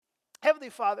Heavenly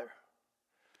Father,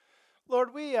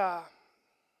 Lord, we're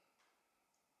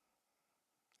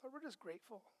just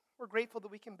grateful. We're grateful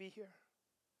that we can be here.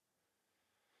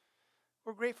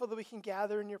 We're grateful that we can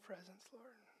gather in your presence, Lord.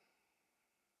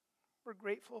 We're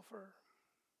grateful for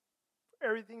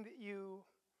everything that you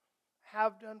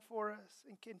have done for us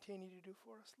and continue to do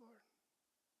for us, Lord.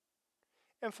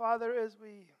 And Father, as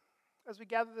we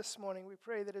gather this morning, we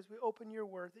pray that as we open your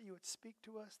word, that you would speak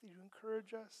to us, that you would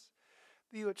encourage us,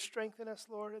 that you would strengthen us,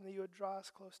 Lord, and that you would draw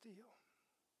us close to you.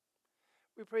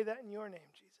 We pray that in your name,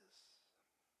 Jesus.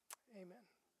 Amen.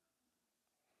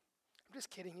 I'm just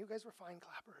kidding. You guys were fine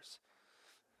clappers.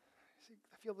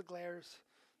 I feel the glares.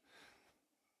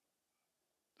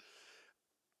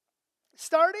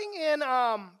 Starting in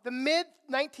the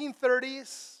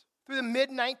mid-1930s through the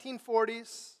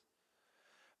mid-1940s,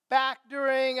 back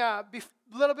during a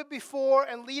little bit before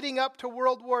and leading up to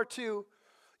World War II,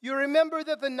 you remember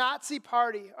that the Nazi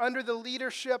Party, under the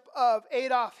leadership of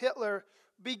Adolf Hitler,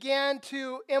 began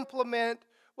to implement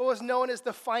what was known as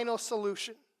the final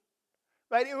solution.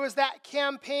 Right? It was that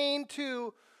campaign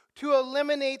to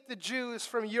eliminate the Jews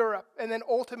from Europe and then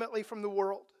ultimately from the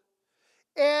world.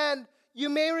 And you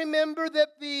may remember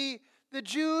that the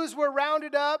Jews were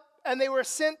rounded up and they were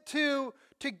sent to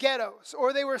ghettos,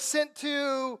 or they were sent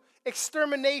to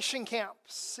extermination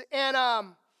camps. And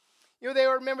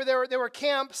there were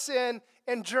camps in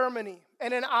Germany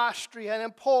and in Austria and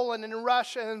in Poland and in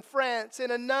Russia and in France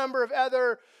and a number of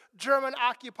other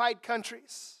German-occupied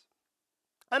countries.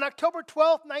 On October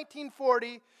 12th,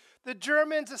 1940, the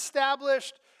Germans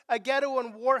established a ghetto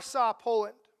in Warsaw,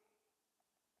 Poland.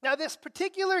 Now, this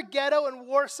particular ghetto in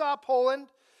Warsaw, Poland,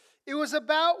 it was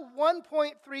about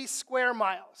 1.3 square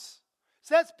miles.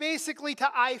 So that's basically to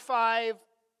I-5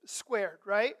 squared,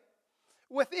 right?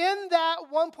 Within that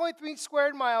 1.3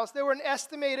 square miles, there were an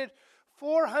estimated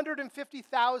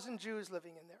 450,000 Jews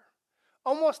living in there.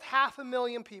 Almost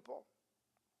 500,000 people.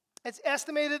 It's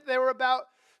estimated there were about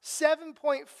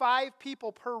 7.5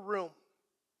 people per room.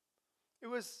 It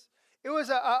was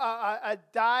a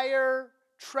dire,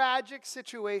 tragic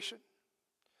situation.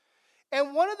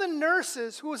 And one of the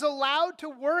nurses who was allowed to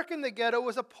work in the ghetto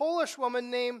was a Polish woman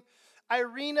named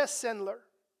Irena Sendler.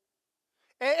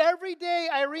 And every day,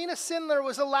 Irena Sendler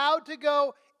was allowed to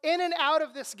go in and out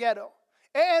of this ghetto.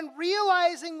 And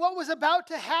realizing what was about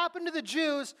to happen to the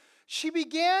Jews, she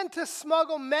began to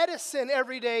smuggle medicine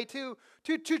every day to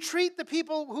treat the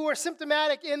people who were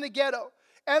symptomatic in the ghetto.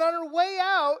 And on her way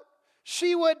out,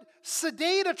 she would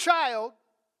sedate a child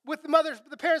with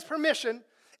the parents' permission,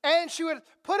 and she would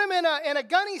put him in a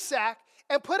gunny sack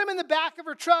and put him in the back of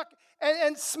her truck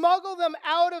and smuggle them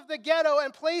out of the ghetto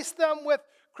and place them with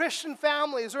Christian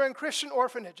families or in Christian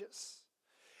orphanages.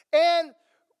 And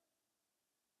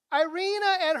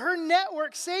Irena and her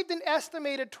network saved an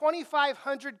estimated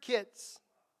 2,500 kids.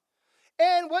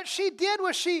 And what she did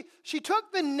was she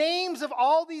took the names of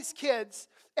all these kids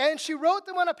and she wrote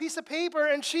them on a piece of paper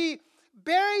and she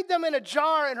buried them in a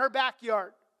jar in her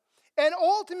backyard. And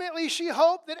ultimately, she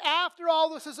hoped that after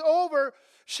all this is over,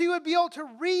 she would be able to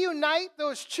reunite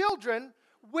those children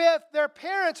with their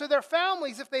parents or their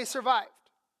families if they survived.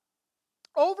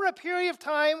 Over a period of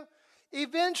time,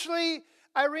 eventually,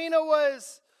 Irena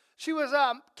was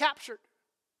captured.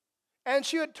 And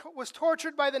she was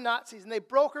tortured by the Nazis. And they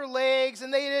broke her legs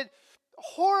and they did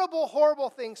horrible, horrible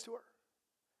things to her.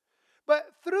 But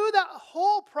through that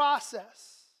whole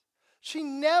process, she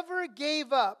never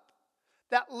gave up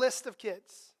that list of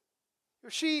kids.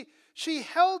 She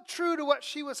held true to what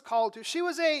she was called to. She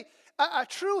was a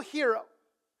true hero.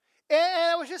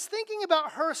 And I was just thinking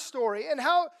about her story and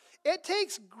how it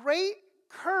takes great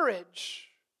courage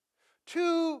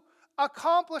to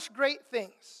accomplish great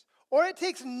things. Or it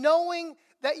takes knowing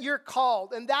that you're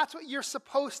called and that's what you're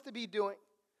supposed to be doing.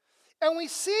 And we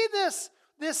see this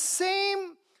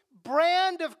same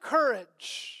brand of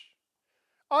courage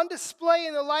on display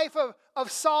in the life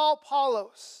of Saul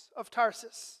Paulos of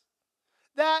Tarsus.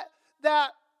 That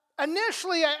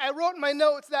initially I wrote in my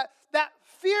notes that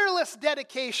fearless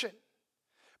dedication.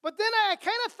 But then I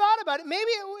kind of thought about it. Maybe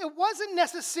it wasn't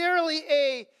necessarily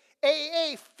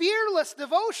a fearless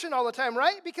devotion all the time,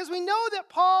 right? Because we know that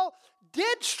Paul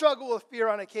did struggle with fear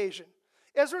on occasion.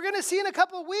 As we're going to see in a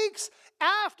couple of weeks,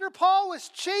 after Paul was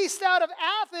chased out of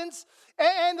Athens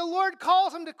and the Lord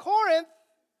calls him to Corinth,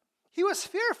 he was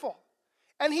fearful,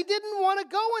 and he didn't want to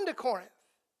go into Corinth.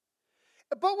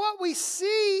 But what we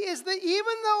see is that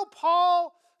even though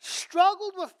Paul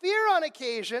struggled with fear on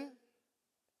occasion,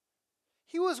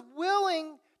 he was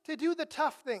willing to do the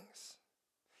tough things,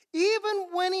 even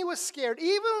when he was scared,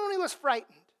 even when he was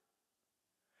frightened.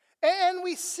 And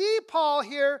we see Paul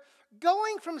here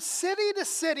going from city to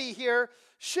city here,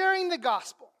 sharing the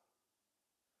gospel.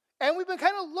 And we've been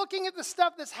kind of looking at the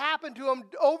stuff that's happened to him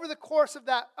over the course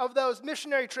of those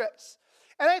missionary trips.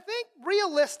 And I think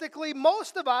realistically,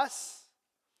 most of us,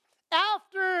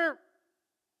 after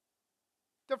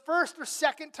the first or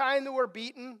second time that we're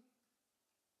beaten,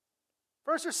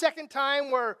 first or second time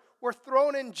we're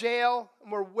thrown in jail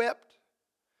and we're whipped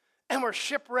and we're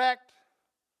shipwrecked,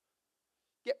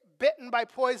 get bitten by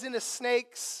poisonous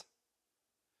snakes,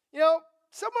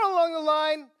 somewhere along the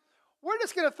line, we're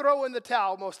just going to throw in the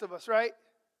towel, most of us, right?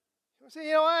 We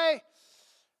say, I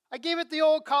gave it the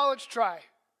old college try.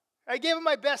 I gave it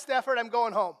my best effort. I'm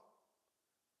going home.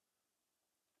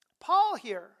 Paul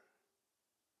here,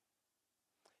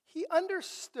 he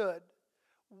understood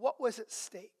what was at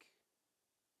stake.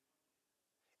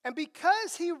 And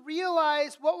because he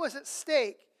realized what was at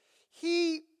stake,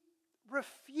 he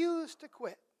refused to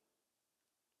quit.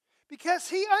 Because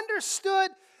he understood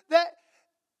that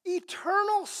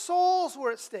eternal souls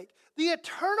were at stake. The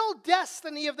eternal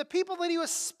destiny of the people that he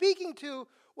was speaking to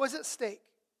was at stake.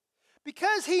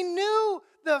 Because he knew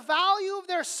the value of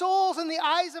their souls in the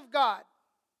eyes of God,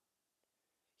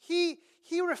 he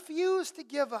refused to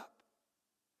give up.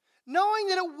 Knowing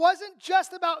that it wasn't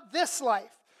just about this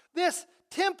life, this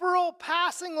temporal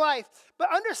passing life,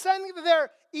 but understanding that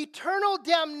their eternal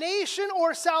damnation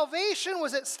or salvation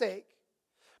was at stake,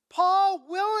 Paul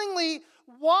willingly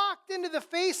walked into the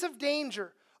face of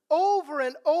danger over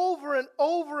and over and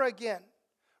over again,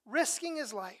 risking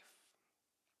his life.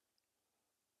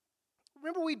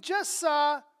 Remember, we just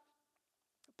saw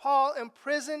Paul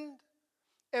imprisoned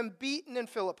and beaten in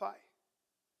Philippi.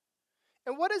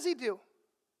 And what does he do?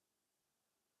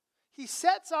 He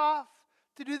sets off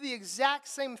to do the exact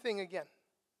same thing again,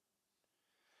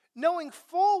 knowing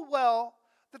full well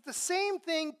that the same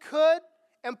thing could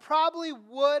and probably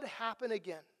would happen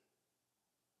again.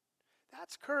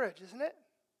 That's courage, isn't it?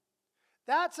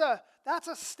 That's a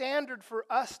standard for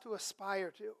us to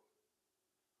aspire to.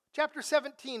 Chapter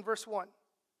 17, verse 1.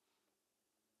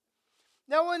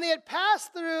 Now when they had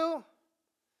passed through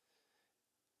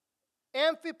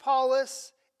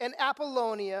Amphipolis and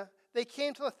Apollonia, they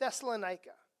came to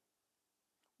Thessalonica,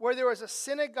 where there was a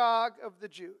synagogue of the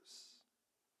Jews.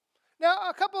 Now,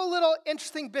 a couple of little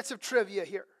interesting bits of trivia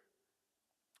here.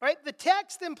 Right? The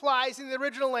text implies in the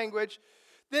original language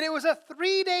that it was a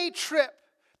 3-day trip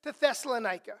to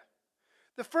Thessalonica.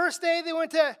 The first day they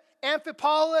went to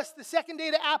Amphipolis, the second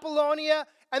day to Apollonia,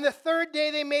 and the third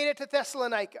day they made it to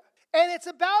Thessalonica. And it's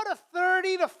about a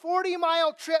 30 to 40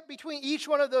 mile trip between each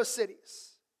one of those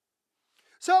cities.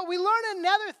 So we learn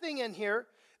another thing in here,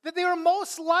 that they were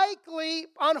most likely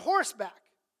on horseback,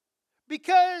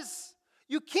 because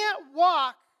you can't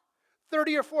walk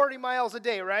 30 or 40 miles a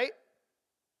day, right?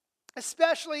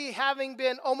 Especially having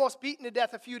been almost beaten to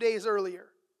death a few days earlier.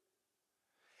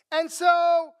 And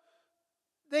so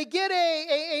they get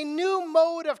a new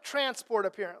mode of transport,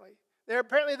 apparently. They're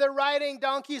riding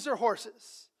donkeys or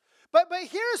horses. But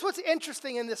here's what's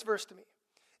interesting in this verse to me.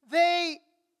 They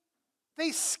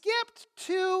skipped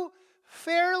two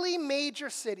fairly major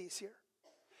cities here.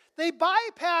 They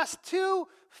bypassed two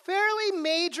fairly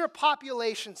major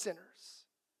population centers.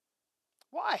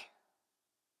 Why?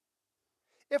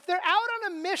 If they're out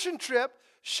on a mission trip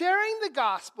sharing the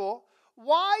gospel,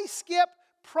 why skip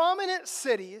prominent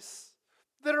cities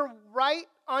that are right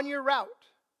on your route?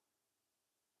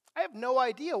 I have no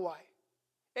idea why.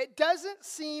 It doesn't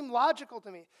seem logical to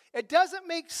me. It doesn't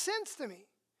make sense to me.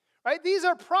 Right? These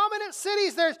are prominent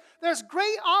cities. There's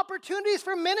great opportunities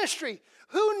for ministry.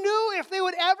 Who knew if they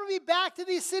would ever be back to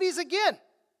these cities again?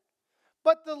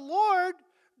 But the Lord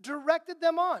directed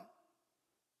them on.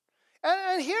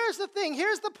 And here's the thing.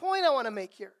 Here's the point I want to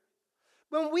make here.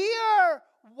 When we are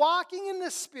walking in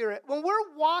the Spirit, when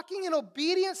we're walking in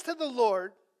obedience to the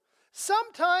Lord,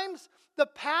 sometimes the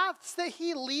paths that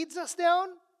He leads us down,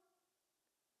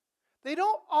 they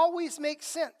don't always make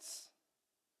sense.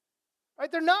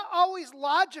 Right? They're not always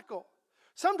logical.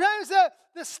 Sometimes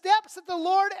the steps that the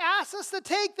Lord asks us to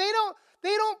take, they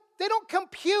don't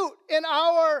compute in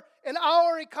our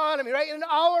economy, right? In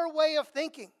our way of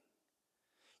thinking.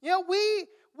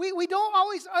 We don't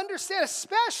always understand,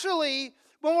 especially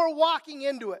when we're walking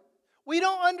into it. We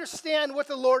don't understand what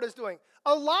the Lord is doing.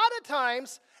 A lot of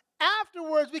times,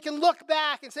 afterwards, we can look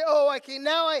back and say, oh, okay,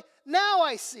 now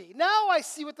I see. Now I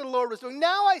see what the Lord was doing.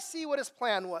 Now I see what His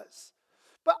plan was.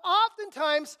 But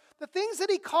oftentimes, the things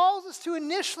that He calls us to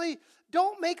initially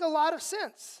don't make a lot of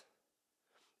sense.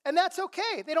 And that's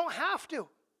okay. They don't have to.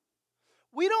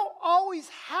 We don't always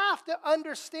have to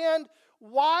understand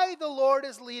why the Lord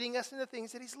is leading us in the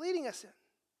things that He's leading us in.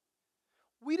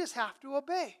 We just have to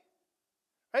obey.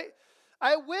 right?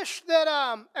 I wish that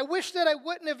I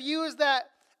wouldn't have used that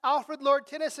Alfred Lord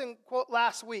Tennyson quote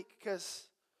last week, because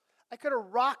I could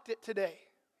have rocked it today.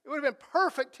 It would have been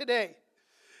perfect today.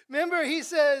 Remember, he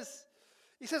says,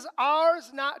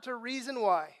 ours not to reason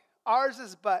why, ours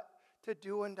is but to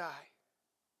do and die.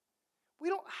 We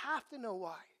don't have to know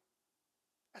why.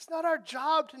 That's not our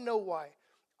job to know why.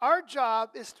 Our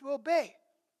job is to obey.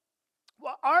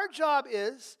 What our job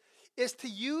is to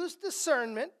use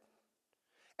discernment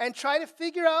and try to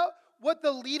figure out what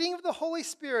the leading of the Holy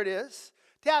Spirit is,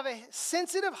 to have a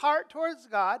sensitive heart towards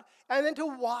God, and then to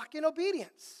walk in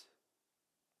obedience.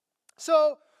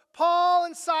 So Paul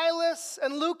and Silas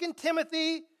and Luke and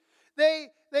Timothy, they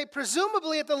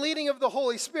presumably at the leading of the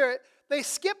Holy Spirit, they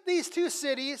skipped these two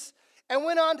cities and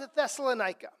went on to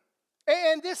Thessalonica.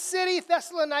 And this city,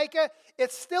 Thessalonica,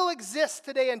 it still exists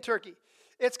today in Turkey.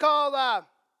 It's called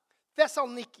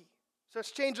Thessaloniki. So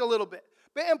it's changed a little bit.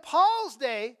 But in Paul's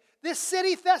day, this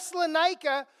city,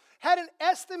 Thessalonica, had an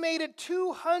estimated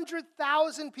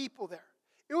 200,000 people there.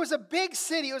 It was a big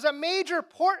city. It was a major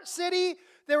port city.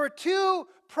 There were two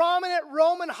prominent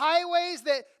Roman highways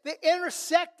that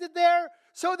intersected there.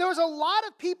 So there was a lot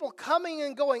of people coming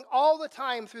and going all the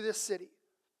time through this city.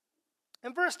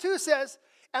 And verse 2 says,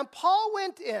 and Paul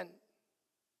went in,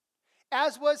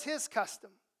 as was his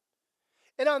custom.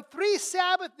 And on 3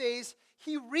 Sabbath days,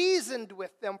 he reasoned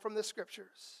with them from the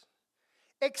Scriptures,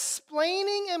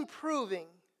 explaining and proving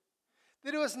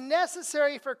that it was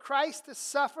necessary for Christ to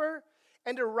suffer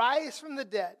and to rise from the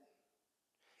dead,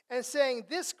 and saying,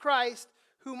 this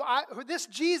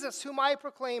Jesus whom I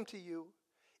proclaim to you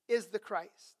is the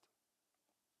Christ.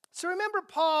 So remember,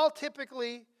 Paul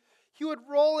typically, he would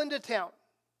roll into town.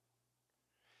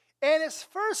 And his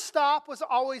first stop was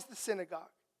always the synagogue.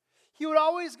 He would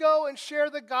always go and share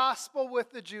the gospel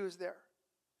with the Jews there.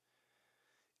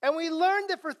 And we learned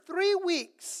that for 3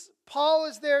 weeks, Paul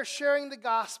is there sharing the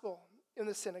gospel in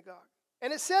the synagogue.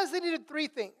 And it says that he did 3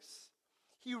 things.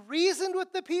 He reasoned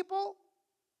with the people,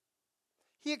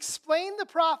 he explained the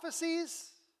prophecies,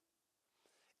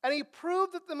 and he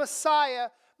proved that the Messiah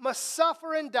must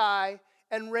suffer and die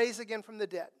and raise again from the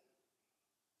dead.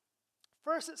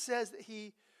 First, it says that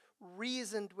he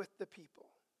reasoned with the people.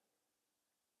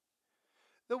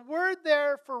 The word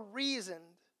there for reasoned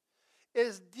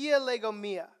is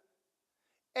dialegomia.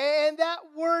 And that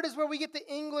word is where we get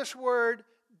the English word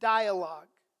dialogue.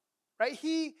 Right?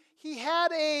 He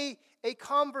had a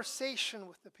conversation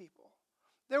with the people.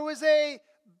 There was a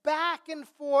back and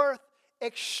forth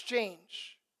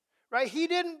exchange. Right? He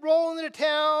didn't roll into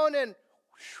town and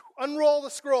unroll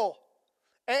the scroll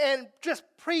and just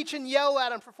preach and yell at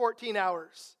them for 14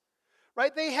 hours.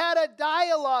 Right? They had a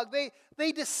dialogue.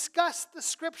 They discussed the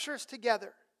Scriptures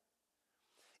together.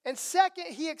 And second,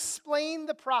 he explained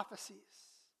the prophecies.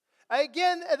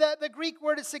 Again, the Greek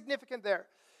word is significant there.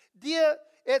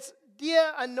 It's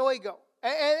dia anoigo.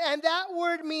 And that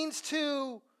word means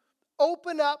to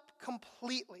open up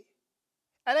completely.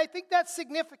 And I think that's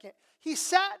significant. He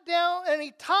sat down and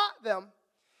he taught them,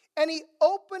 and he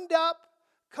opened up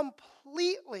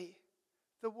completely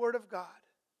the Word of God.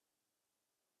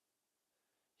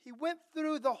 He went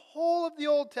through the whole of the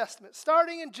Old Testament,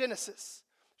 starting in Genesis.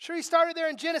 Sure, he started there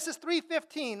in Genesis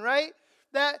 3:15, right?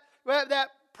 That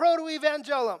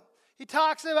proto-evangelium. He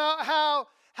talks about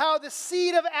how the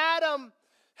seed of Adam,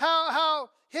 how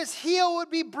his heel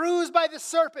would be bruised by the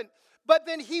serpent, but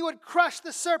then he would crush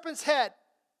the serpent's head.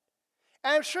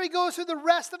 And I'm sure he goes through the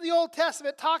rest of the Old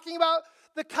Testament, talking about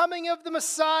the coming of the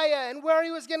Messiah and where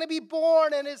he was going to be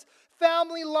born and his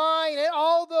family line and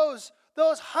all those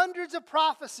hundreds of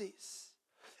prophecies.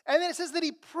 And then it says that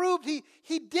he proved,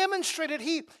 he demonstrated,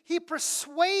 he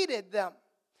persuaded them.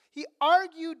 He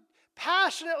argued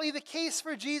passionately the case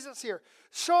for Jesus here,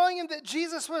 showing him that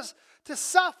Jesus was to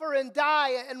suffer and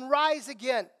die and rise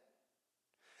again.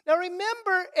 Now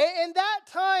remember, in that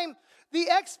time, the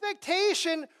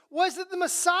expectation was that the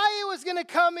Messiah was going to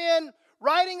come in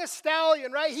riding a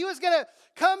stallion, right? He was going to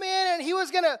come in and he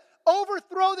was going to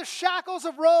overthrow the shackles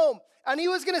of Rome. And he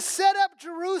was going to set up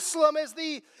Jerusalem as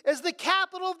the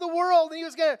capital of the world. And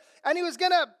he was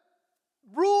going to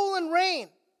rule and reign.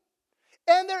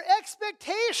 And their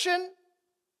expectation,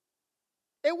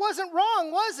 it wasn't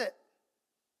wrong, was it?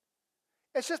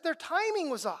 It's just their timing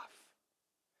was off.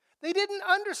 They didn't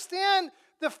understand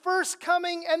the first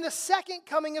coming and the second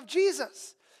coming of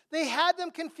Jesus. They had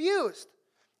them confused.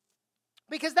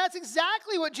 Because that's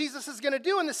exactly what Jesus is going to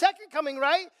do in the second coming,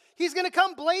 right? He's going to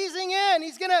come blazing in.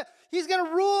 He's going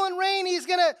to rule and reign. He's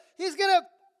going to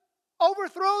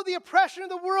overthrow the oppression of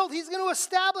the world. He's going to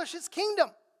establish his kingdom.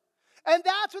 And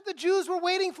that's what the Jews were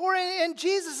waiting for in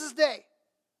Jesus' day.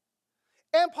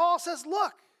 And Paul says,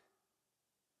 look,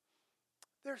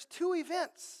 there's two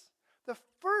events. The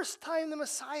first time the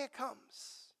Messiah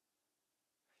comes,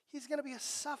 he's going to be a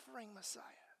suffering Messiah.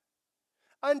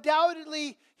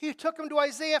 Undoubtedly, he took him to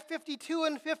Isaiah 52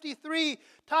 and 53,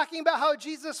 talking about how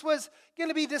Jesus was going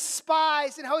to be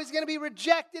despised and how he's going to be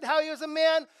rejected, how he was a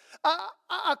man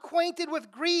acquainted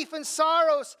with grief and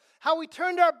sorrows, how we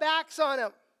turned our backs on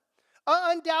him.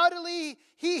 Undoubtedly,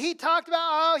 he talked about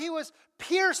how he was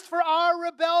pierced for our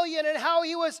rebellion and how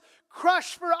he was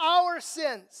crushed for our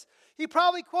sins. He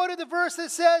probably quoted the verse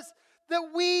that says that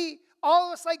we, all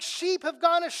of us like sheep, have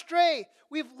gone astray.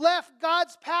 We've left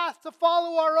God's path to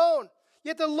follow our own.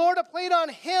 Yet the Lord hath laid on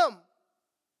him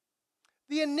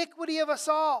the iniquity of us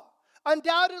all.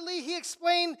 Undoubtedly, he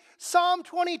explained Psalm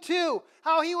 22,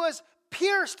 how he was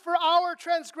pierced for our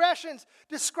transgressions,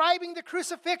 describing the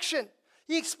crucifixion.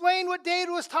 He explained what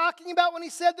David was talking about when he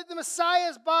said that the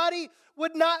Messiah's body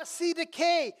would not see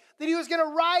decay, that he was going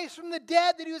to rise from the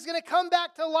dead, that he was going to come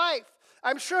back to life.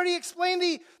 I'm sure he explained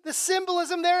the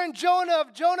symbolism there in Jonah,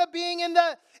 of Jonah being in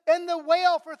the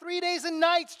whale for 3 days and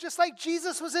nights, just like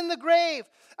Jesus was in the grave.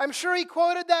 I'm sure he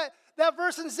quoted that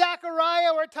verse in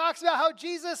Zechariah where it talks about how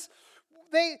Jesus,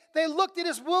 they looked at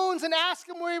his wounds and asked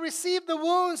him where he received the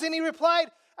wounds, and he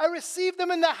replied, I received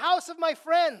them in the house of my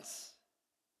friends.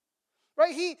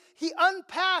 Right? He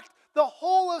unpacked the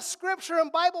whole of Scripture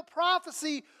and Bible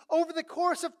prophecy over the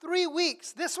course of 3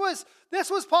 weeks. This was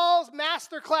Paul's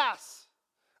master class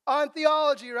on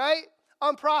theology, right?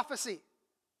 On prophecy.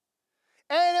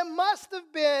 And it must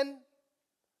have been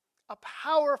a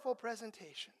powerful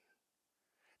presentation,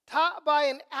 taught by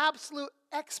an absolute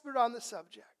expert on the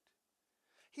subject.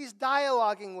 He's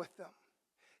dialoguing with them,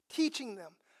 teaching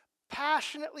them,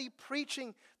 passionately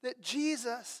preaching that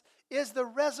Jesus is the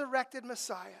resurrected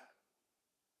Messiah.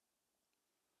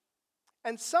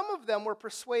 And some of them were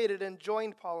persuaded and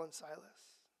joined Paul and Silas,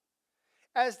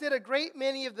 as did a great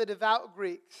many of the devout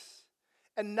Greeks,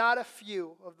 and not a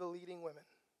few of the leading women.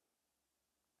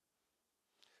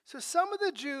 So some of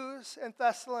the Jews in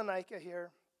Thessalonica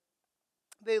here,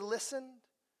 they listened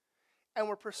and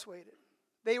were persuaded.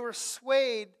 They were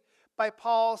swayed by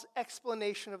Paul's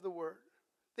explanation of the word.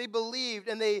 They believed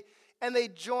and they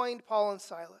joined Paul and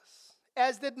Silas,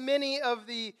 as did many of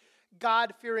the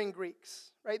God-fearing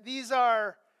Greeks. Right? These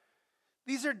are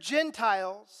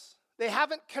Gentiles. They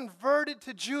haven't converted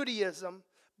to Judaism,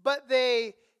 but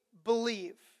they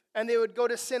believe, and they would go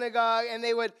to synagogue, and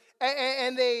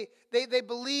they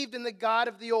believed in the God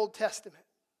of the Old Testament.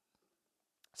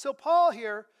 So Paul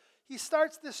here, he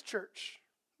starts this church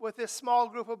with this small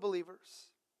group of believers.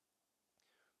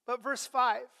 But verse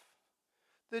 5,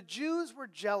 the Jews were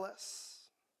jealous,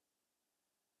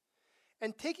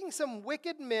 and taking some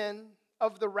wicked men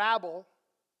of the rabble,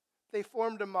 they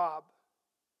formed a mob,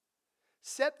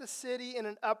 set the city in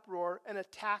an uproar, and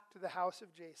attacked the house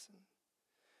of Jason,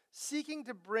 seeking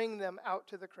to bring them out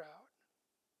to the crowd.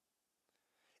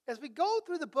 As we go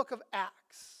through the book of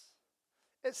Acts,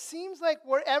 it seems like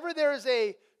wherever there is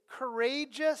a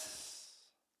courageous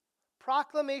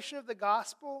proclamation of the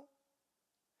gospel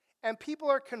and people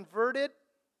are converted,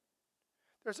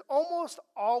 there's almost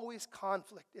always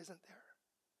conflict, isn't there?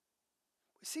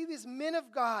 We see these men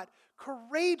of God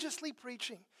courageously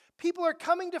preaching. People are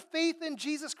coming to faith in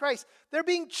Jesus Christ. They're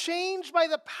being changed by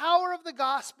the power of the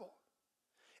gospel.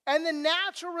 And the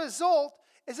natural result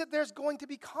is that there's going to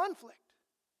be conflict.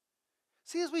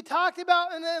 See, as we talked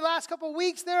about in the last couple of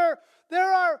weeks, there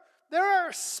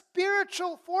are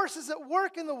spiritual forces at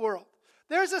work in the world.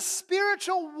 There's a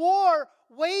spiritual war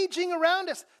waging around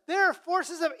us. There are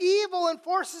forces of evil and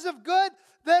forces of good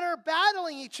that are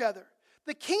battling each other.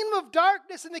 The kingdom of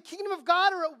darkness and the kingdom of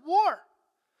God are at war.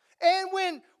 And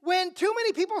when too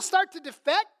many people start to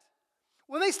defect,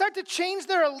 when they start to change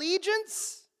their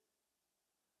allegiance,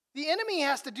 the enemy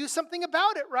has to do something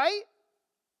about it, right?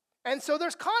 And so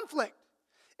there's conflict.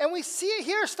 And we see it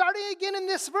here starting again in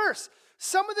this verse.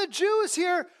 Some of the Jews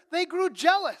here, they grew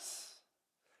jealous,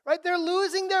 right? They're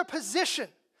losing their position.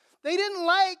 They didn't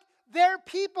like their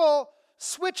people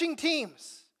switching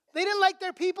teams. They didn't like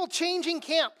their people changing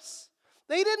camps.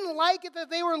 They didn't like it that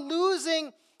they were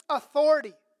losing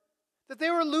authority, that they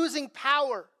were losing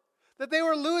power, that they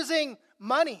were losing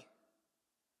money.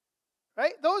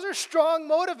 Right? Those are strong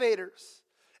motivators.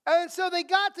 And so they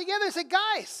got together and said,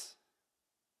 guys,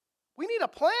 we need a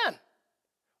plan.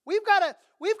 We've got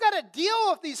to deal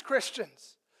with these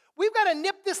Christians. We've got to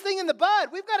nip this thing in the bud.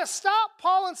 We've got to stop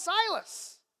Paul and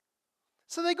Silas.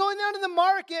 So they go down to the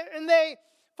market and they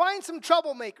find some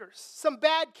troublemakers, some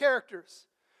bad characters.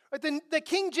 The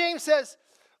King James says,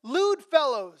 lewd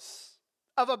fellows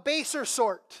of a baser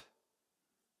sort.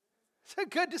 It's a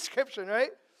good description, right?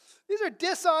 These are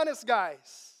dishonest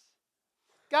guys.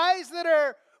 Guys that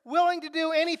are willing to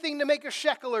do anything to make a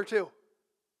shekel or two.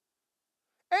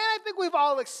 And I think we've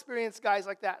all experienced guys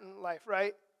like that in life,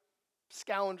 right?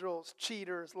 Scoundrels,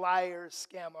 cheaters, liars,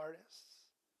 scam artists.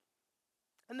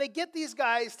 And they get these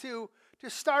guys to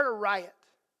start a riot.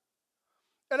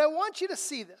 And I want you to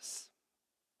see this.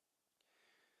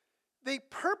 They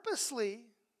purposely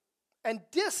and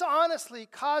dishonestly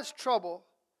cause trouble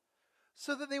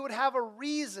so that they would have a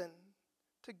reason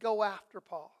to go after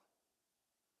Paul.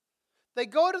 They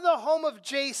go to the home of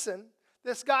Jason,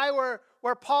 this guy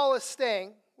where Paul is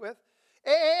staying with,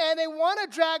 and they want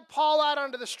to drag Paul out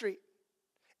onto the street.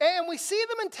 And we see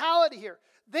the mentality here.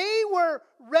 They were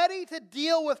ready to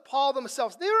deal with Paul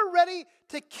themselves. They were ready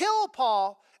to kill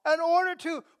Paul in order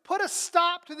to put a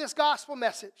stop to this gospel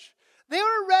message. They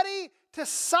were ready to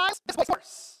silence this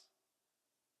force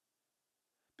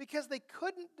because they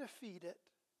couldn't defeat it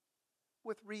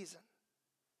with reason.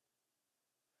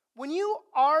 When you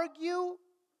argue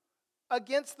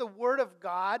against the Word of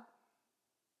God,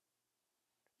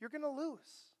 you're going to lose.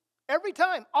 Every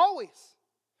time, always.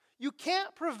 You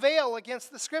can't prevail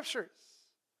against the Scriptures.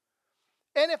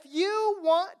 And if you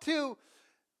want to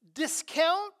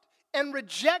discount and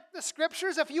reject the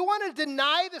Scriptures, if you want to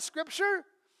deny the Scripture,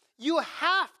 you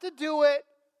have to do it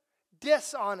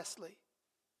dishonestly.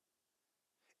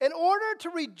 In order to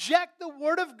reject the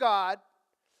Word of God,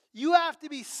 you have to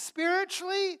be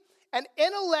spiritually and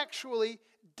intellectually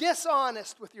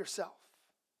dishonest with yourself.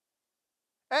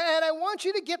 And I want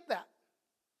you to get that.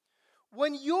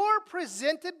 When you're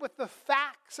presented with the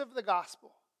facts of the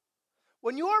gospel,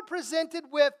 when you're presented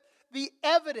with the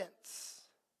evidence,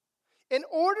 in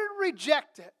order to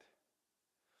reject it,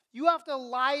 you have to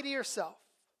lie to yourself.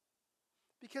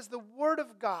 Because the Word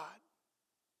of God,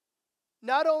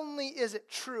 not only is it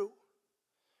true,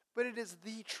 but it is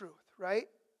the truth, right?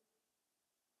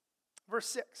 Verse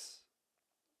 6.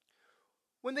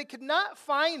 When they could not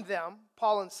find them,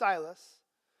 Paul and Silas,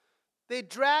 they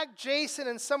dragged Jason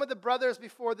and some of the brothers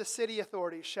before the city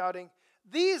authorities, shouting,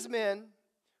 "These men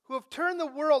who have turned the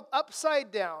world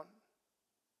upside down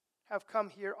have come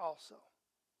here also."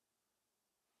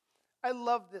 I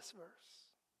love this verse.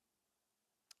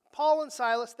 Paul and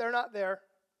Silas, they're not there.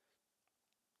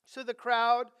 So the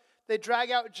crowd, they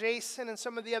drag out Jason and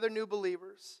some of the other new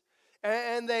believers.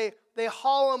 And they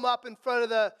haul them up in front of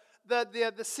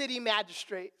the city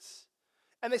magistrates.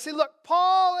 And they say, look,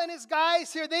 Paul and his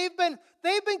guys here, they've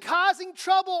been causing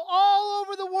trouble all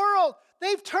over the world.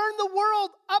 They've turned the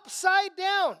world upside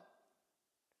down.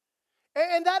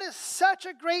 And that is such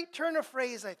a great turn of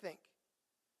phrase, I think.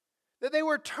 That they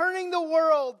were turning the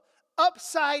world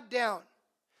upside down.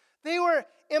 They were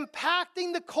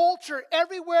impacting the culture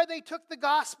everywhere they took the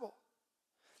gospel.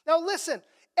 Now listen,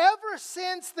 ever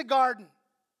since the garden,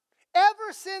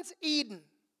 ever since Eden,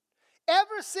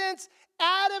 ever since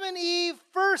Adam and Eve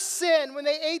first sinned when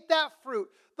they ate that fruit,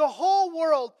 the whole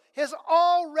world has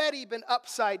already been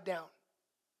upside down.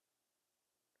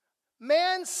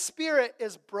 Man's spirit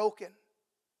is broken.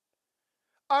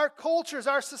 Our cultures,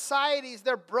 our societies,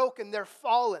 they're broken, they're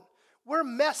fallen. We're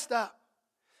messed up.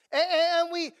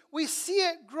 And we see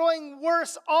it growing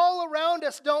worse all around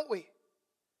us, don't we?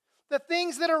 The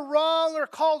things that are wrong are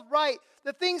called right.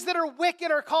 The things that are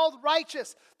wicked are called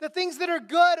righteous. The things that are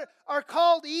good are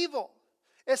called evil.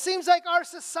 It seems like our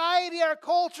society, our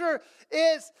culture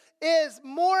is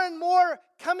more and more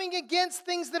coming against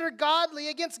things that are godly,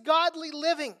 against godly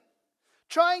living,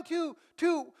 trying to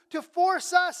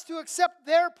force us to accept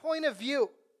their point of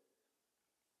view.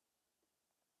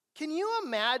 Can you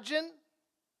imagine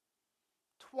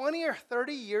 20 or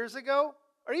 30 years ago,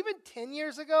 or even 10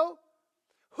 years ago,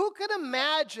 who could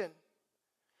imagine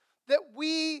that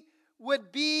we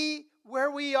would be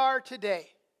where we are today?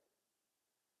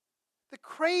 The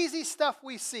crazy stuff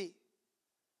we see.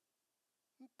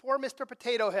 Poor Mr.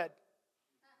 Potato Head.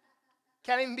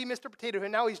 Can't even be Mr. Potato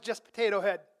Head. Now he's just Potato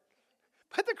Head.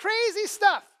 But the crazy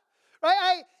stuff,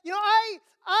 right?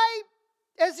 I,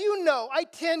 as you know, I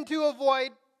tend to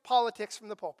avoid politics from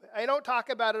the pulpit. I don't talk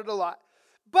about it a lot.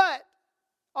 But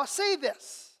I'll say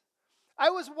this. I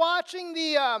was watching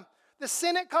the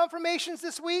Senate confirmations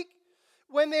this week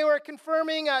when they were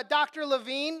confirming Dr.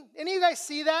 Levine. Any of you guys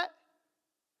see that?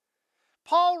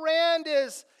 Paul Rand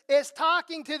is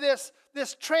talking to this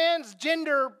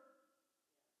transgender,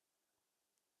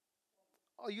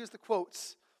 I'll use the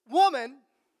quotes, woman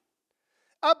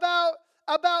about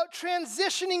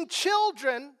transitioning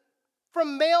children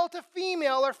from male to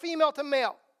female or female to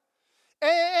male.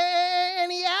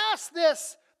 And he asked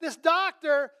this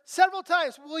doctor several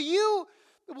times, will you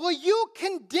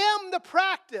condemn the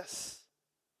practice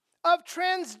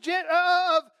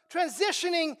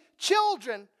transitioning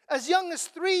children as young as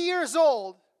 3 years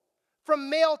old from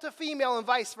male to female and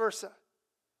vice versa.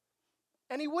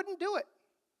 And he wouldn't do it.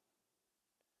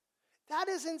 That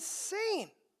is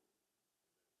insane.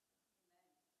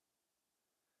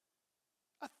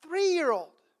 A 3-year-old.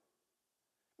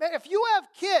 Man, if you have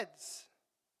kids,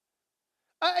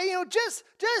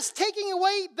 just taking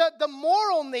away the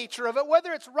moral nature of it,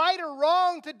 whether it's right or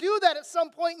wrong to do that at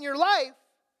some point in your life,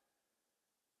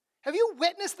 have you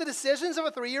witnessed the decisions of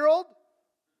a 3-year-old?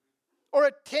 Or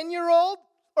a 10-year-old?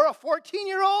 Or a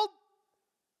 14-year-old?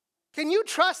 Can you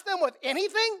trust them with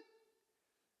anything?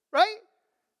 Right?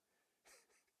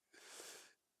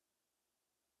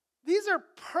 These are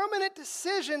permanent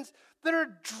decisions that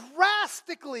are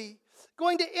drastically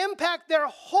going to impact their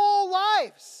whole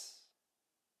lives.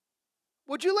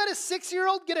 Would you let a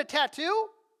 6-year-old get a tattoo?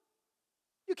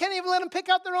 You can't even let them pick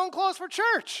out their own clothes for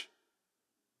church.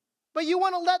 But you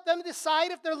want to let them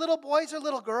decide if they're little boys or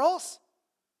little girls?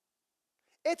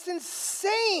 It's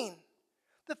insane,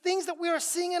 the things that we are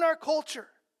seeing in our culture.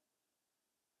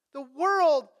 The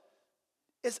world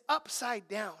is upside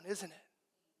down, isn't it?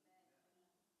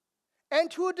 And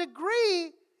to a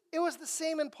degree, it was the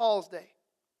same in Paul's day.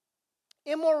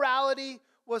 Immorality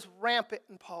was rampant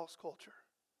in Paul's culture.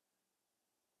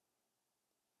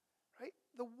 Right?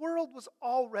 The world was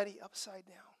already upside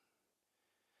down.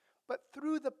 But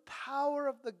through the power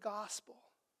of the gospel,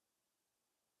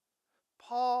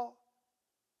 Paul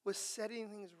was setting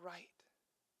things right.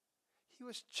 He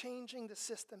was changing the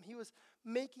system. He was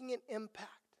making an impact.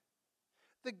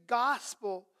 The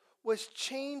gospel was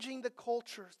changing the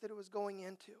cultures that it was going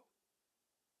into.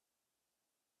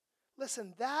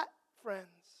 Listen, that, friends,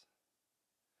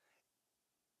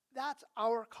 that's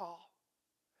our call.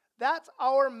 That's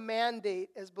our mandate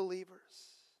as believers.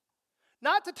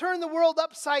 Not to turn the world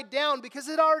upside down, because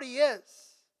it already is,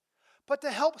 but to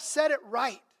help set it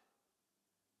right.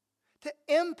 To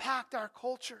impact our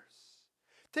cultures.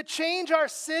 To change our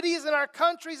cities and our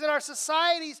countries and our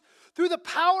societies through the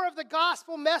power of the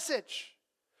gospel message.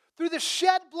 Through the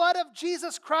shed blood of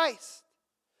Jesus Christ.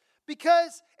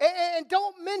 Because, and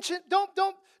don't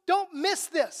miss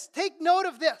this. Take note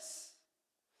of this.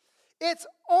 It's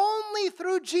only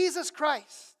through Jesus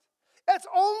Christ. It's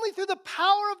only through the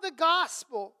power of the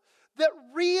gospel that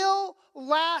real,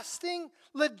 lasting,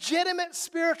 legitimate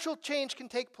spiritual change can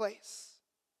take place.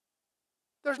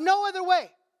 There's no other way.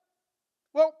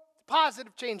 Well,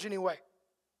 positive change anyway,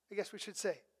 I guess we should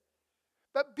say.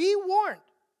 But be warned.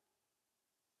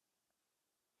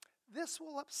 This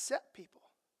will upset people.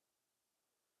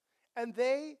 And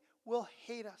they will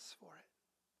hate us for it.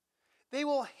 They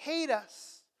will hate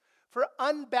us for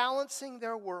unbalancing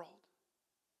their world.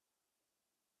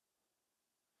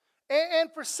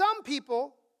 And for some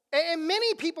people, in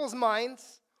many people's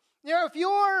minds, if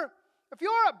you're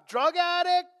a drug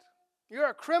addict, you're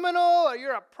a criminal, or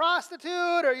you're a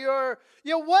prostitute, or you're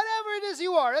whatever it is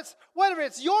you are. Whatever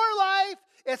it's your life,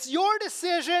 it's your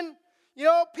decision.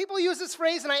 People use this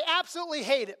phrase, and I absolutely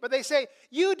hate it, but they say,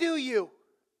 "You do you."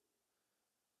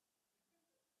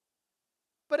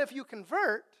 But if you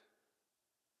convert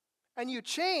and you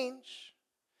change,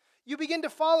 you begin to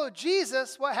follow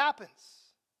Jesus, what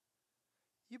happens?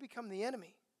 You become the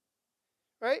enemy,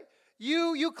 right?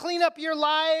 You clean up your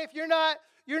life. You're not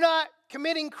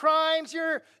committing crimes.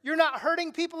 You're not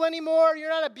hurting people anymore. You're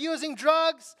not abusing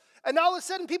drugs. And all of a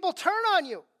sudden, people turn on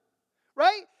you,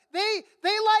 right? They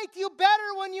liked you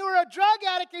better when you were a drug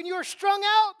addict and you were strung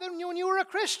out than when you were a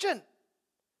Christian.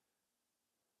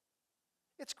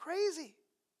 It's crazy.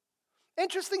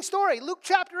 Interesting story. Luke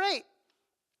chapter 8.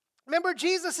 Remember,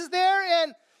 Jesus is there,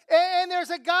 and there's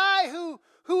a guy who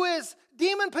is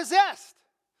demon-possessed.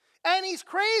 And he's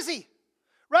crazy.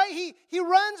 Right? He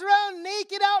runs around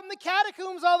naked out in the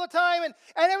catacombs all the time. And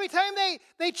every time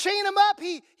they chain him up,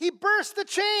 he bursts the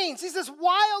chains. He's this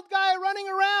wild guy running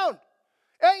around.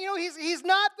 And he's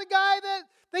not the guy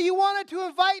that you wanted to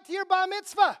invite to your bar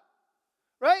mitzvah.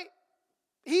 Right?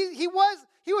 He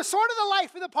was sort of the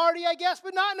life of the party, I guess,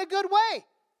 but not in a good way.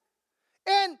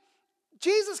 And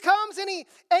Jesus comes and he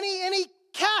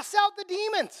casts out the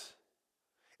demons.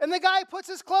 And the guy puts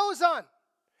his clothes on.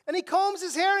 And he combs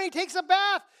his hair and he takes a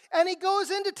bath and he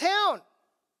goes into town.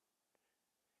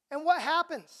 And what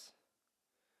happens?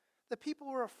 The people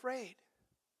were afraid.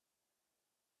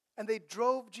 And they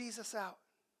drove Jesus out.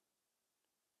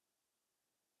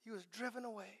 He was driven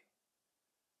away.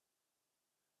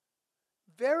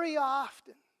 Very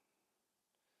often,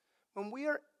 when we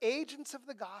are agents of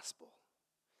the gospel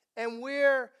and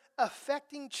we're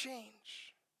affecting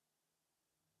change,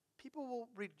 people will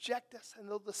reject us and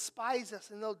they'll despise us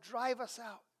and they'll drive us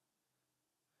out.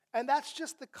 And that's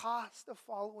just the cost of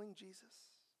following Jesus.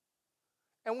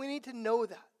 And we need to know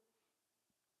that.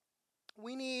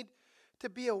 We need to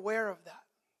be aware of that.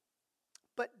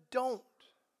 But don't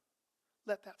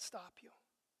let that stop you.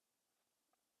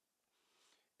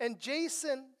 And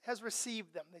Jason has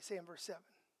received them, they say in verse 7.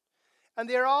 And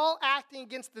they're all acting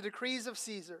against the decrees of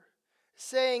Caesar,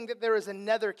 saying that there is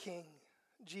another king,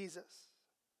 Jesus.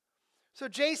 So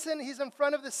Jason, he's in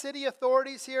front of the city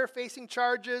authorities here facing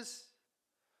charges.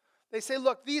 They say,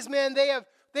 look, these men,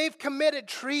 they've committed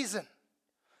treason.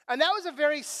 And that was a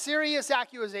very serious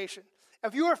accusation.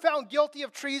 If you were found guilty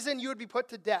of treason, you would be put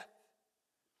to death.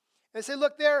 They say,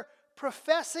 look, they're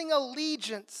professing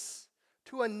allegiance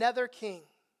to another king.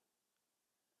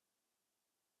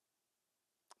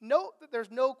 Note that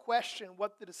there's no question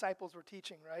what the disciples were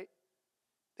teaching, right?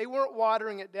 They weren't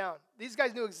watering it down. These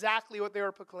guys knew exactly what they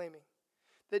were proclaiming.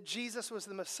 That Jesus was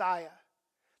the Messiah.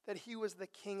 That he was the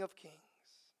King of Kings.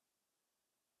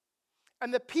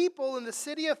 And the people and the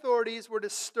city authorities were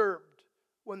disturbed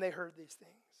when they heard these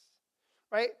things.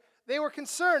 Right? They were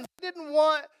concerned. They didn't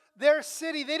want their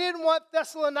city, they didn't want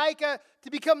Thessalonica to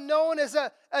become known as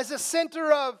a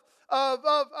center of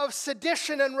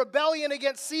sedition and rebellion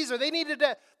against Caesar. They needed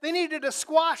to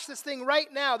squash this thing right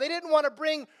now. They didn't want to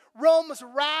bring Rome's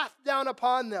wrath down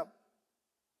upon them.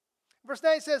 Verse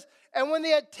 9 says, and when they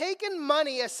had taken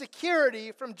money as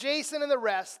security from Jason and the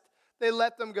rest, they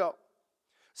let them go.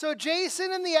 So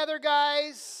Jason and the other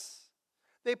guys,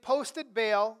 they posted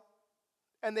bail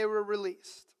and they were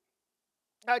released.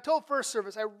 Now, I told first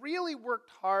service, I really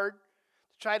worked hard to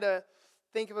try to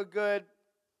think of a good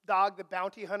Dog the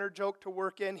Bounty Hunter joke to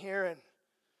work in here, and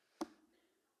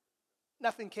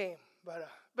nothing came.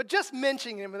 But just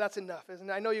mentioning him, that's enough, isn't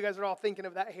it? I know you guys are all thinking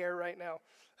of that hair right now.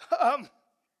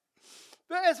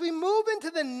 But as we move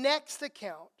into the next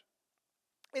account,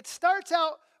 it starts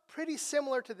out pretty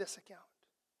similar to this account.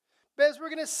 But as we're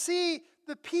going to see,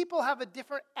 the people have a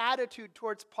different attitude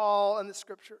towards Paul and the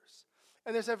scriptures.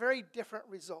 And there's a very different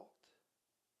result.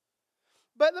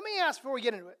 But let me ask before we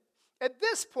get into it. At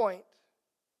this point,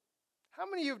 how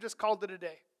many of you have just called it a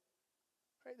day?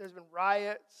 Right? There's been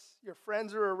riots. Your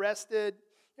friends are arrested.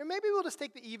 Maybe we'll just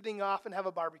take the evening off and have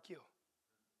a barbecue.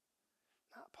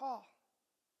 Not Paul.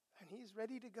 And he's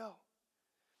ready to go.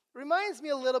 It reminds me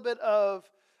a little bit of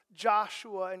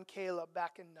Joshua and Caleb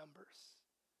back in Numbers.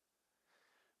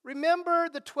 Remember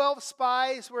the 12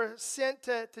 spies were sent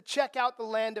to check out the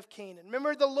land of Canaan.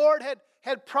 Remember the Lord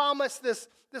had promised this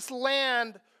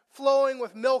land flowing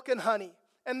with milk and honey.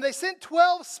 And they sent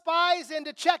 12 spies in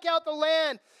to check out the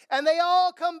land. And they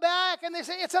all come back and they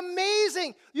say, it's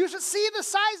amazing. You should see the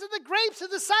size of the grapes are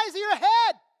the size of your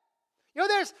head.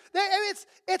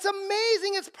 It's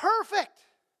amazing. It's perfect.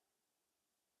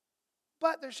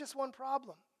 But there's just one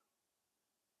problem.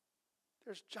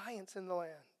 There's giants in the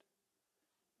land.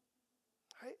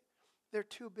 Right? They're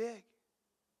too big.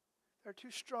 They're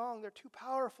too strong. They're too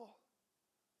powerful.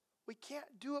 We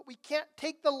can't do it. We can't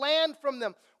take the land from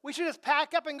them. We should just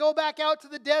pack up and go back out to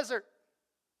the desert.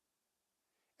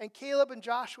 And Caleb and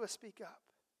Joshua speak up.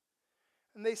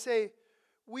 And they say,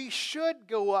 we should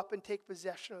go up and take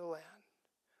possession of the land,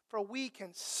 for we can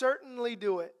certainly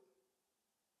do it.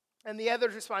 And the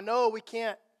others respond, no, we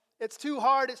can't. It's too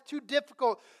hard. It's too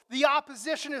difficult. The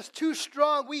opposition is too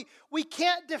strong. We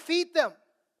can't defeat them.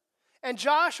 And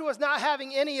Joshua is not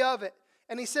having any of it.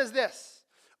 And he says this,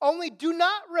 only do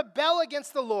not rebel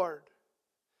against the Lord,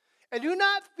 and do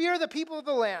not fear the people of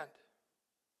the land,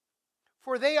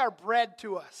 for they are bread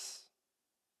to us.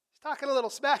 He's talking a little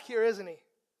smack here, isn't he?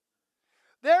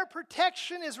 Their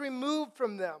protection is removed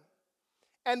from them,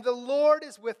 and the Lord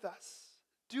is with us.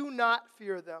 Do not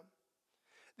fear them.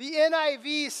 The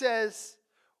NIV says,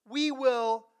 we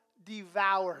will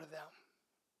devour them.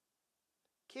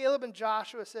 Caleb and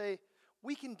Joshua say,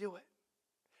 we can do it.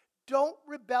 Don't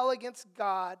rebel against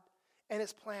God and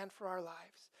his plan for our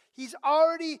lives. He's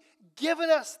already given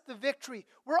us the victory.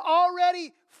 We're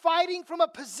already fighting from a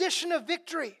position of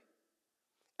victory.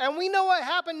 And we know what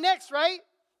happened next, right?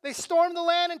 They storm the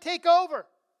land and take over.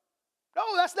 No,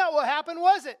 that's not what happened,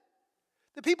 was it?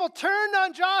 The people turned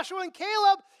on Joshua and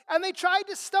Caleb and they tried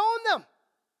to stone them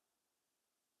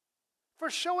for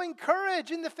showing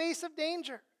courage in the face of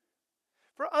danger,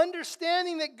 for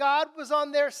understanding that God was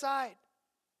on their side.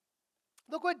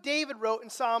 Look what David wrote in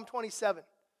Psalm 27.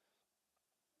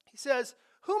 He says,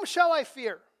 whom shall I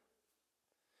fear?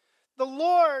 The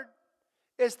Lord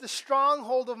is the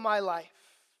stronghold of my life.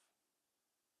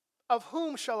 Of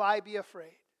whom shall I be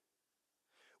afraid?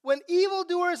 When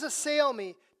evildoers assail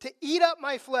me to eat up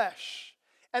my flesh,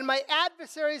 and my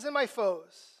adversaries and my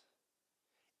foes,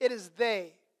 it is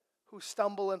they who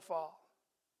stumble and fall.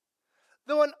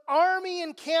 Though an army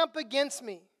encamp against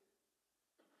me,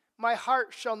 my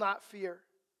heart shall not fear.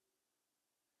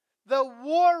 Though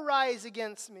war rise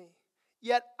against me,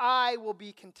 yet I will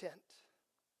be content.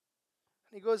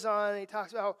 And he goes on and he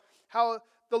talks about how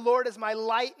the Lord is my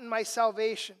light and my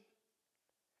salvation.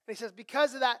 And he says,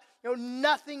 because of that,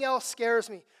 nothing else scares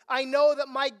me. I know that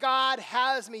my God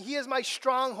has me. He is my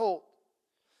stronghold.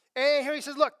 And here he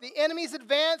says, look, the enemies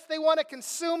advance. They want to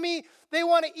consume me. They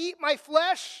want to eat my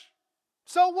flesh.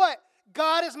 So what?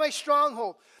 God is my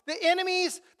stronghold. The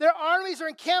enemies, their armies are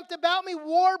encamped about me.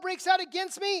 War breaks out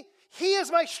against me. He is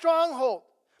my stronghold.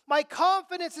 My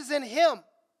confidence is in him.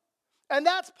 And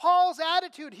that's Paul's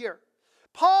attitude here.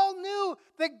 Paul knew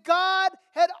that God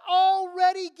had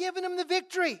already given him the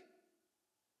victory.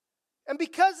 And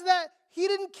because of that, he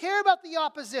didn't care about the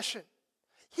opposition.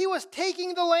 He was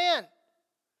taking the land.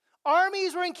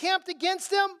 Armies were encamped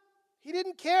against him. He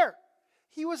didn't care.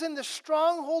 He was in the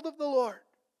stronghold of the Lord.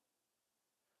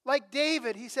 Like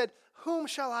David, he said, whom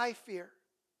shall I fear?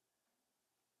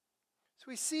 So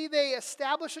we see they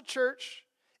establish a church,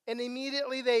 and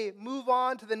immediately they move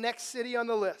on to the next city on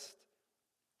the list.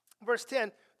 Verse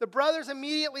 10, the brothers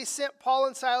immediately sent Paul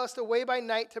and Silas away by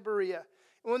night to Berea.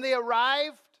 And when they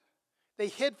arrived, they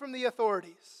hid from the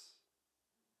authorities.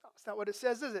 That's not what it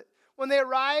says, is it? When they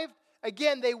arrived,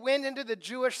 again, they went into the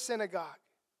Jewish synagogue.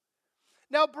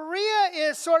 Now, Berea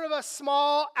is sort of a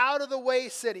small, out-of-the-way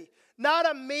city, not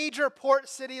a major port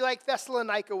city like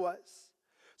Thessalonica was.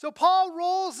 So Paul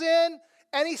rolls in,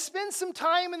 and he spends some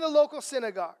time in the local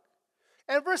synagogue.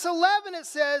 And verse 11, it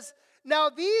says, now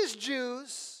these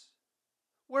Jews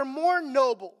were more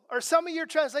noble, or some of your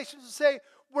translations will say,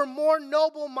 were more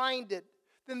noble-minded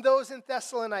than those in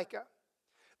Thessalonica.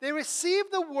 They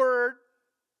received the word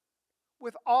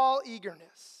with all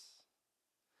eagerness,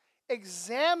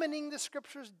 examining the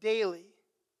scriptures daily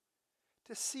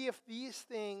to see if these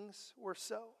things were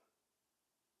so.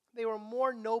 They were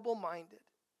more noble-minded.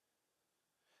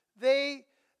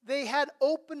 They had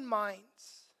open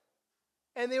minds,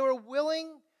 and they were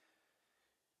willing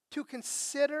to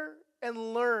consider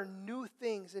and learn new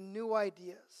things and new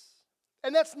ideas.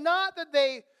 And that's not that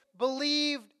they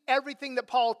believed everything that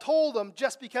Paul told them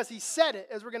just because he said it,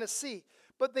 as we're going to see.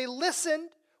 But they listened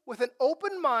with an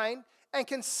open mind and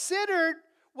considered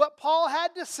what Paul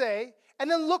had to say, and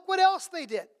then look what else they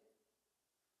did.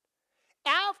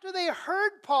 After they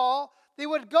heard Paul, they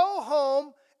would go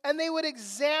home and they would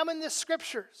examine the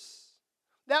scriptures.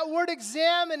 That word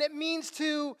examine, it means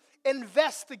to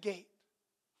investigate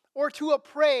or to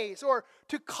appraise or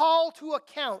to call to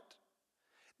account.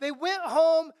 They went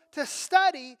home to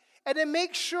study and to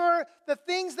make sure the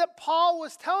things that Paul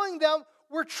was telling them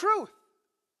were truth.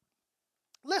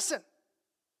 Listen,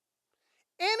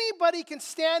 anybody can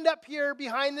stand up here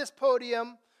behind this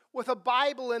podium with a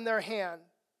Bible in their hand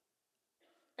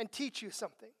and teach you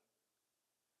something,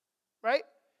 right?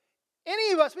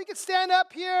 Any of us, we could stand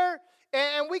up here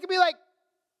and we could be like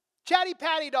chatty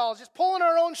patty dolls, just pulling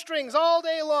our own strings all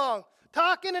day long,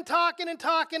 talking and talking and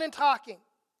talking and talking.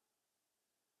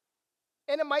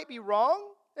 And it might be wrong,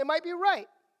 it might be right.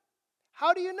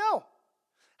 How do you know?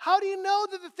 How do you know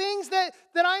that the things that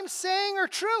I'm saying are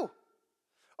true?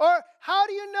 Or how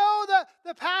do you know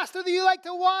the pastor that you like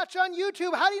to watch on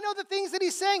YouTube, how do you know the things that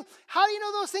he's saying, how do you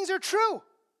know those things are true?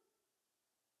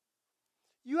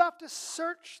 You have to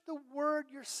search the word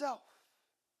yourself.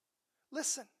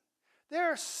 Listen,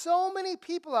 there are so many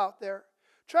people out there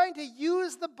trying to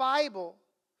use the Bible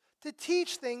to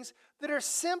teach things that are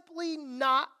simply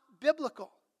not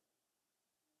biblical.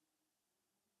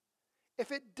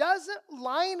 If it doesn't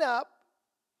line up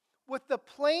with the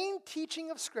plain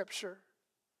teaching of Scripture,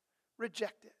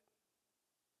 reject it.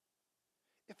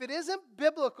 If it isn't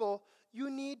biblical,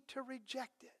 you need to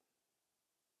reject it.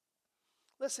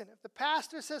 Listen, if the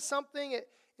pastor says something and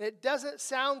it doesn't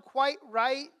sound quite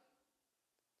right,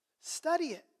 study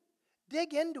it.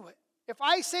 Dig into it. If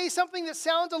I say something that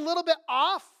sounds a little bit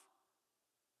off,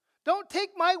 don't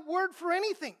take my word for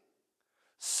anything.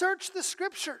 Search the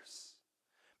Scriptures.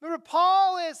 Remember,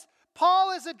 Paul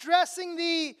is addressing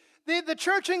the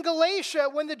church in Galatia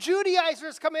when the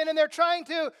Judaizers come in and they're trying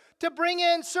to bring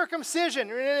in circumcision.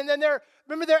 And then they're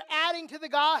adding to the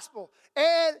gospel.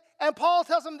 And Paul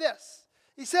tells them this.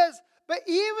 He says, but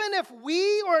even if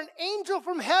we or an angel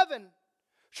from heaven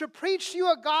should preach to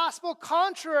you a gospel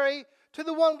contrary to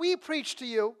the one we preach to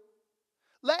you,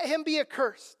 let him be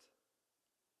accursed.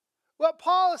 What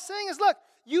Paul is saying is, look,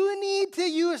 you need to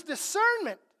use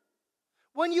discernment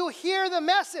when you hear the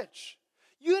message.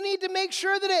 You need to make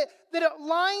sure that it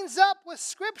lines up with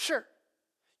Scripture.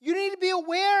 You need to be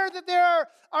aware that there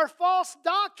are false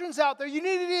doctrines out there. You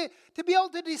need to be able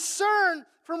to discern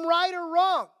from right or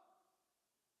wrong.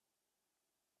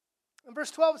 In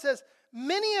verse 12 it says,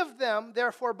 many of them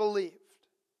therefore believed,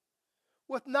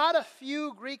 with not a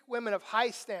few Greek women of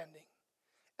high standing,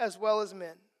 as well as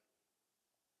men.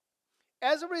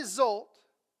 As a result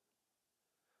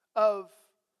of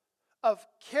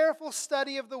careful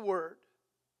study of the word,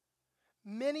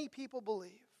 many people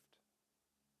believed.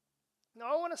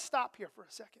 Now I want to stop here for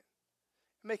a second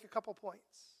and make a couple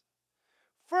points.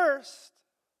 First,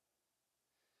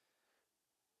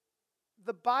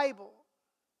 the Bible,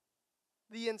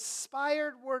 the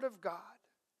inspired word of God,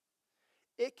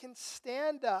 it can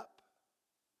stand up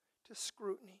to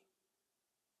scrutiny.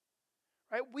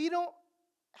 Right? We don't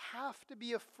have to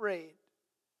be afraid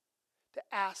to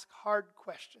ask hard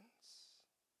questions.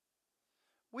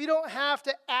 We don't have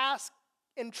to ask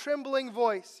in trembling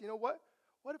voice,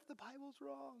 what if the Bible's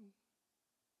wrong?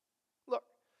 Look,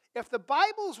 if the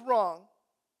Bible's wrong,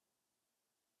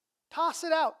 toss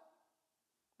it out.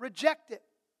 Reject it.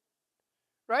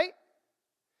 Right?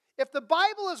 If the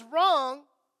Bible is wrong,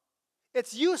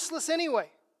 it's useless anyway.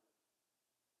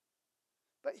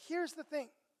 But here's the thing.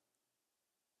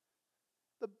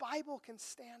 The Bible can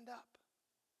stand up.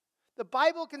 The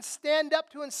Bible can stand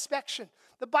up to inspection.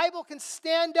 The Bible can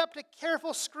stand up to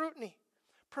careful scrutiny,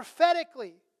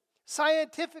 prophetically,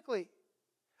 scientifically,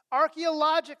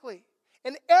 archaeologically.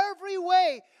 In every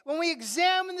way, when we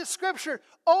examine the Scripture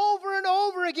over and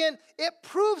over again, it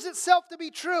proves itself to be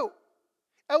true.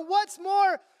 And what's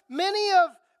more, many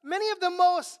of the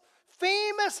most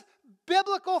famous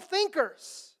biblical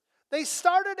thinkers, they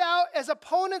started out as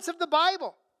opponents of the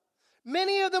Bible.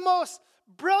 Many of the most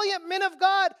brilliant men of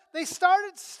God, they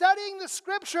started studying the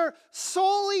Scripture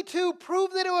solely to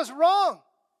prove that it was wrong.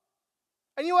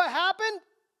 And you know what happened?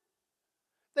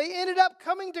 They ended up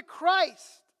coming to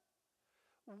Christ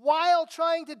while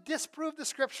trying to disprove the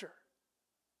Scripture.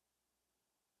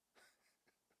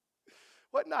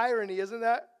 What an irony, isn't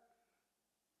that?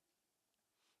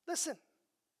 Listen,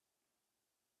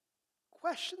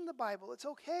 question the Bible. It's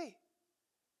okay.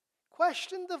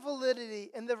 Question the validity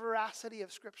and the veracity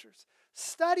of Scriptures.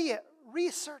 Study it.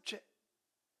 Research it.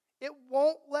 It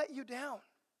won't let you down.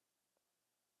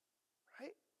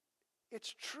 Right?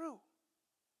 It's true.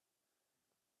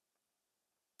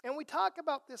 And we talk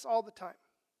about this all the time.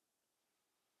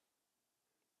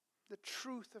 The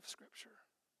truth of Scripture.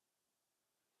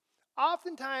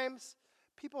 Oftentimes,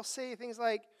 people say things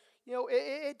like,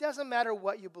 it doesn't matter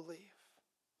what you believe.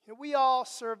 We all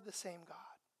serve the same God.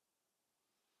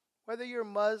 Whether you're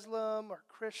Muslim or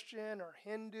Christian or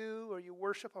Hindu or you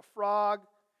worship a frog,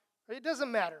 it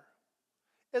doesn't matter.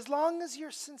 As long as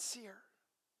you're sincere,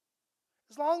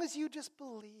 as long as you just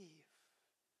believe.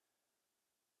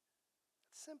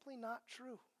 It's simply not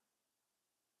true.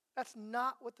 That's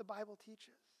not what the Bible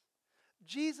teaches.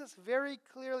 Jesus very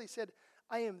clearly said,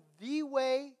 I am the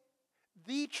way,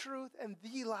 the truth, and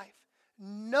the life.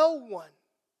 No one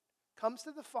comes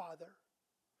to the Father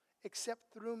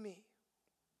except through me.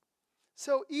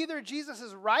 So either Jesus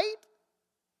is right,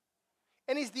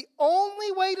 and he's the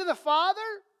only way to the Father,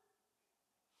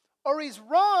 or he's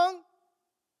wrong,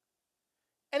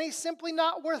 and he's simply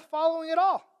not worth following at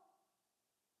all.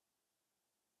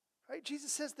 Right?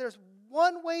 Jesus says there's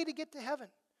one way to get to heaven.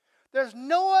 There's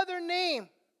no other name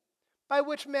by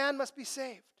which man must be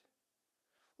saved.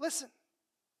 Listen,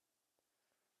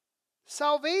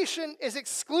 salvation is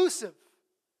exclusive,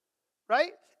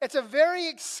 right? It's a very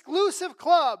exclusive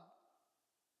club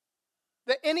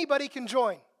that anybody can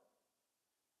join.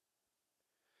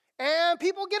 And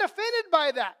people get offended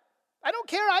by that. I don't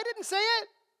care. I didn't say it.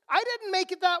 I didn't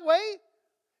make it that way.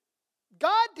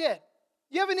 God did.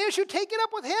 You have an issue, take it up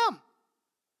with him.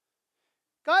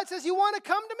 God says, you want to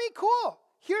come to me? Cool.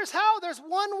 Here's how. There's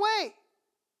one way.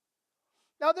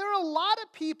 Now, there are a lot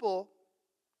of people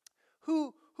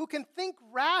who can think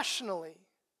rationally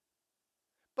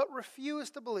but refuse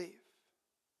to believe.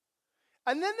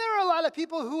 And then there are a lot of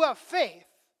people who have faith,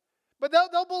 but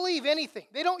they'll believe anything.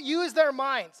 They don't use their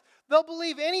minds. They'll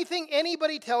believe anything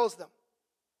anybody tells them.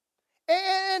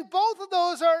 And both of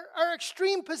those are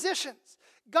extreme positions.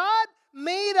 God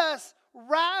made us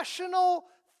rational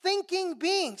thinking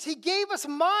beings. He gave us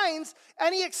minds,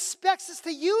 and he expects us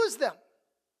to use them.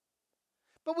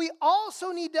 But we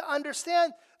also need to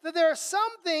understand that there are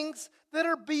some things that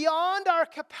are beyond our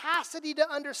capacity to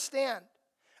understand.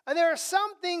 And there are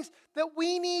some things that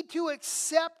we need to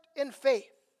accept in faith.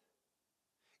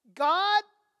 God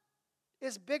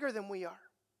is bigger than we are.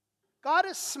 God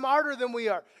is smarter than we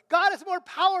are. God is more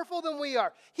powerful than we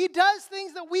are. He does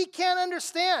things that we can't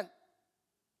understand.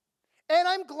 And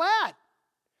I'm glad.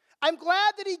 I'm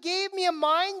glad that he gave me a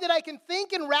mind that I can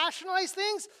think and rationalize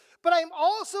things, but I'm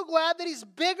also glad that he's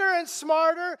bigger and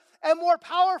smarter and more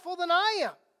powerful than I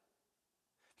am.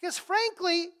 Because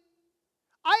frankly,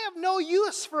 I have no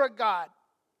use for a God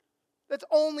that's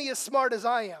only as smart as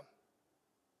I am.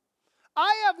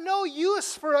 I have no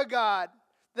use for a God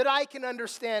that I can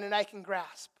understand and I can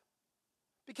grasp.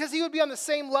 Because he would be on the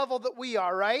same level that we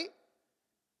are, right?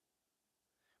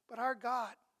 But our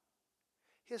God,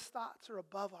 his thoughts are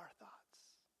above our thoughts.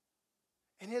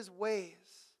 And his ways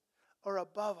are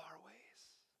above our ways.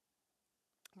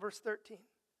 Verse 13.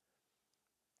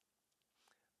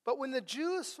 But when the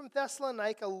Jews from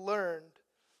Thessalonica learned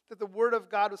that the word of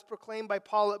God was proclaimed by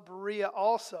Paul at Berea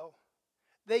also,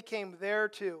 they came there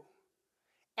too,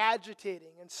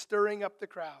 agitating and stirring up the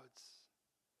crowds.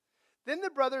 Then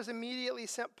the brothers immediately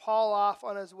sent Paul off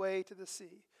on his way to the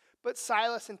sea, but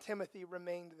Silas and Timothy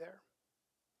remained there.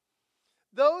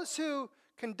 Those who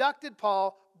conducted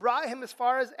Paul brought him as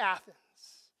far as Athens,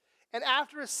 and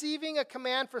after receiving a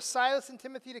command for Silas and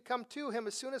Timothy to come to him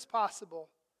as soon as possible,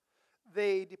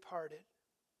 they departed.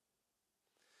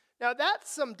 Now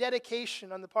that's some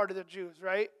dedication on the part of the Jews,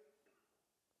 right?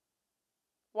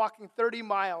 Walking 30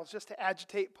 miles just to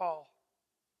agitate Paul.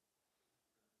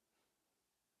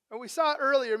 And we saw it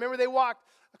earlier. Remember, they walked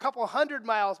a couple 100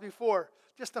 miles before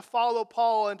just to follow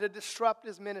Paul and to disrupt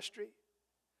his ministry.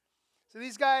 So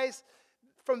these guys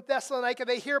from Thessalonica,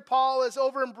 they hear Paul is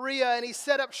over in Berea and he's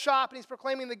set up shop and he's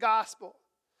proclaiming the gospel.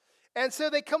 And so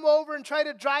they come over and try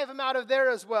to drive him out of there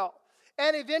as well.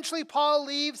 And eventually Paul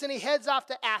leaves and he heads off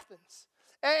to Athens.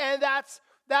 And that's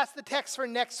the text for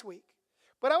next week.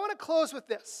 But I want to close with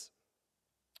this.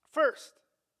 First,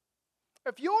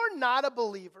 if you're not a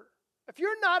believer, if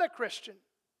you're not a Christian,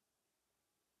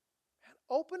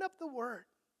 open up the Word.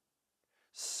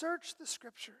 Search the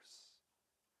Scriptures.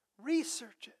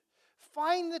 Research it.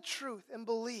 Find the truth and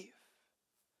believe.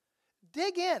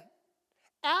 Dig in.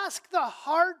 Ask the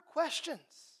hard questions.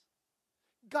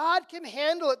 God can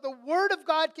handle it. The Word of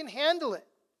God can handle it.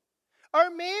 Or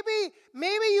maybe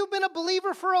you've been a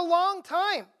believer for a long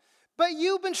time, but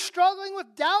you've been struggling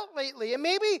with doubt lately. And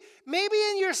maybe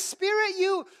in your spirit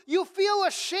you feel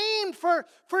ashamed for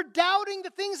doubting the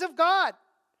things of God.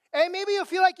 And maybe you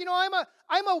feel like,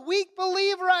 I'm a weak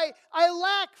believer. I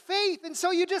lack faith. And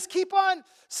so you just keep on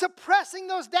suppressing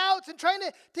those doubts and trying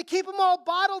to keep them all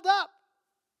bottled up.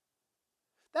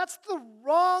 That's the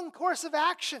wrong course of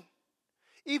action.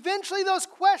 Eventually those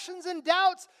questions and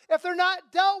doubts, if they're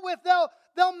not dealt with,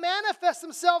 they'll manifest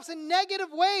themselves in negative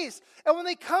ways. And when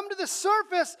they come to the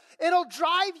surface, it'll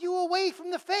drive you away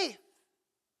from the faith.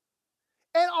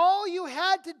 And all you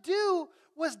had to do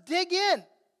was dig in.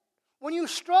 When you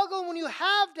struggle, when you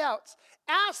have doubts,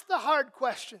 ask the hard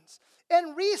questions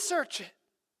and research it.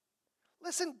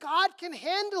 Listen, God can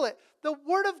handle it. The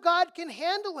Word of God can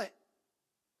handle it.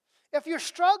 If you're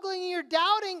struggling and you're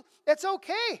doubting, it's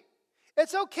okay.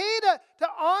 It's okay to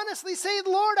honestly say,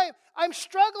 Lord, I'm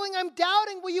struggling, I'm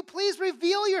doubting. Will you please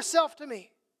reveal yourself to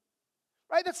me?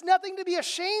 Right? That's nothing to be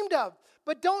ashamed of.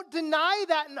 But don't deny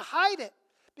that and hide it,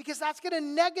 because that's going to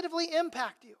negatively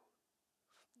impact you.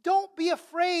 Don't be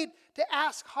afraid to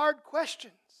ask hard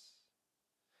questions.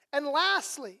 And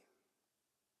lastly,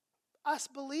 us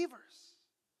believers,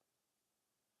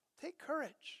 take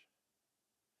courage.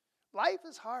 Life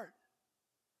is hard.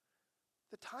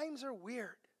 The times are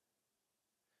weird.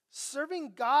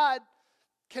 Serving God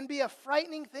can be a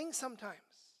frightening thing sometimes.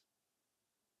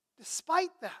 Despite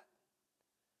that,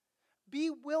 be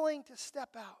willing to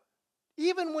step out,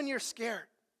 even when you're scared.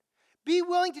 Be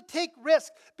willing to take risks.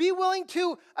 Be willing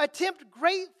to attempt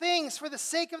great things for the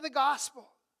sake of the gospel.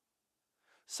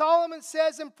 Solomon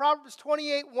says in Proverbs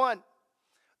 28:1,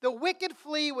 the wicked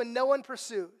flee when no one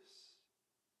pursues,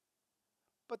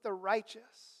 but the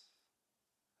righteous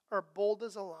are bold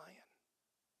as a lion.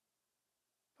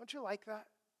 Don't you like that?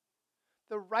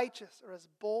 The righteous are as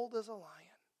bold as a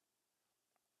lion.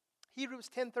 Hebrews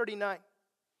 10:39,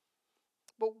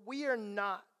 but we are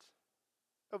not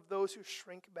of those who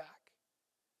shrink back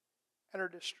and are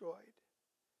destroyed,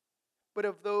 but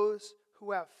of those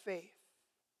who have faith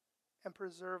and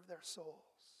preserve their souls.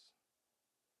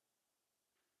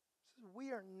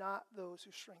 We are not those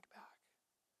who shrink back.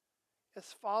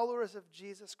 As followers of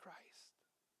Jesus Christ,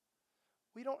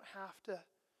 we don't have to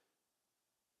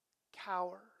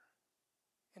cower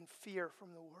in fear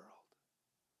from the world.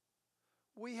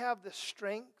 We have the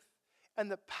strength and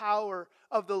the power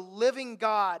of the living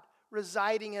God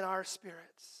residing in our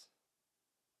spirits.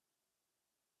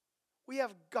 We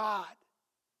have God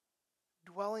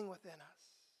dwelling within us.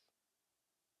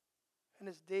 And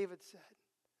as David said,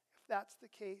 if that's the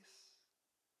case,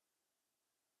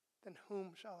 then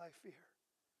whom shall I fear?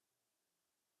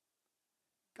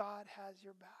 God has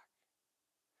your back.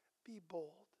 Be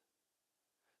bold.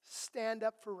 Stand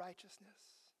up for righteousness.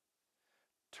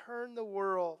 Turn the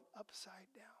world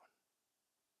upside down.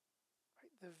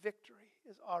 Right? The victory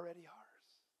is already ours.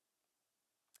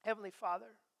 Heavenly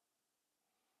Father,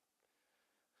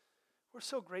 we're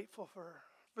so grateful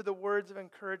for the words of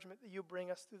encouragement that you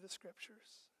bring us through the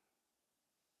Scriptures.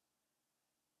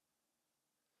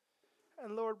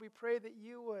 And Lord, we pray that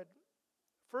you would,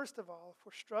 first of all, if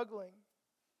we're struggling,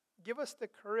 give us the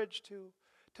courage to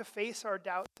face our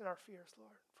doubts and our fears,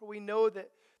 Lord. For we know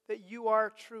that you are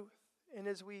truth. And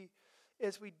as we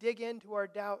dig into our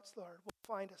doubts, Lord,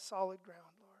 we'll find a solid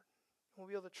ground, Lord. And we'll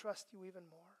be able to trust you even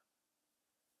more.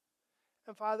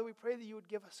 And Father, we pray that you would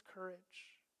give us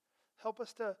courage. Help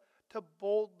us to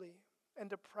boldly and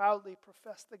to proudly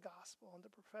profess the gospel and to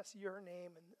profess your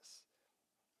name in this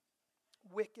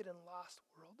wicked and lost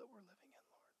world that we're living in,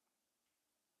 Lord.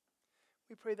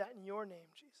 We pray that in your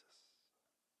name, Jesus.